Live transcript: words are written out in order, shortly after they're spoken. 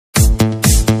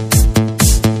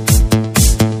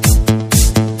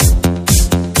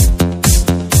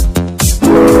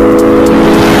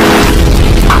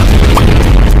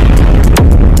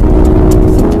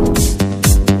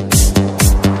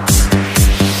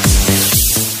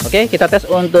Oke, kita tes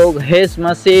untuk Haze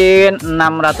mesin 600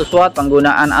 watt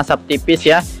penggunaan asap tipis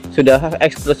ya. Sudah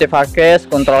eksklusif hardcase,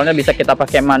 kontrolnya bisa kita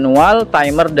pakai manual,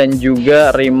 timer dan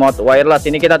juga remote wireless.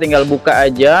 Ini kita tinggal buka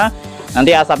aja.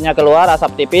 Nanti asapnya keluar,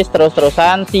 asap tipis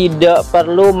terus-terusan, tidak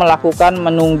perlu melakukan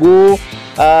menunggu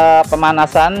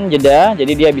pemanasan jeda.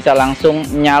 Jadi dia bisa langsung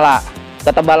nyala.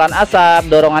 Ketebalan asap,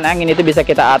 dorongan angin itu bisa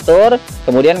kita atur.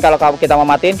 Kemudian kalau kita mau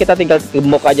matiin, kita tinggal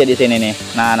gembok aja di sini nih.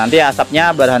 Nah, nanti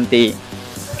asapnya berhenti.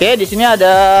 Oke, di sini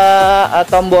ada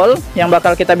tombol yang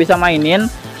bakal kita bisa mainin.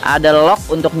 Ada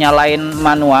lock untuk nyalain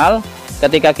manual.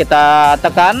 Ketika kita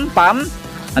tekan pump,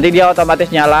 nanti dia otomatis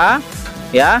nyala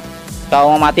ya.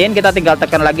 Kalau mau matiin, kita tinggal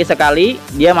tekan lagi sekali,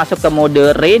 dia masuk ke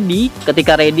mode ready.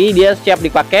 Ketika ready, dia siap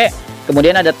dipakai.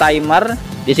 Kemudian ada timer.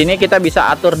 Di sini kita bisa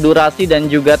atur durasi dan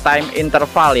juga time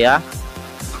interval ya.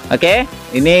 Oke,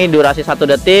 ini durasi 1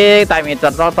 detik, time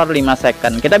interval per 5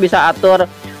 second. Kita bisa atur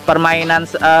permainan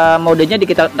modenya,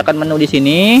 kita tekan menu di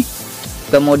sini.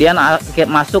 Kemudian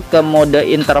masuk ke mode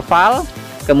interval,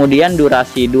 kemudian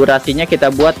durasinya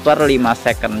kita buat per 5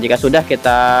 second. Jika sudah,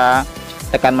 kita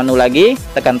tekan menu lagi,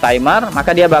 tekan timer,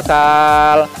 maka dia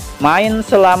bakal main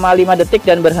selama 5 detik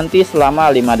dan berhenti selama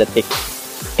 5 detik.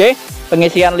 Oke,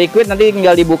 pengisian liquid nanti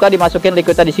tinggal dibuka, dimasukin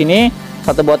liquidnya di sini.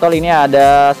 Satu botol ini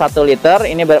ada 1 liter,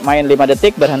 ini main 5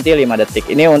 detik, berhenti 5 detik.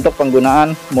 Ini untuk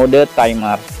penggunaan mode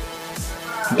timer.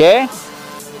 Oke,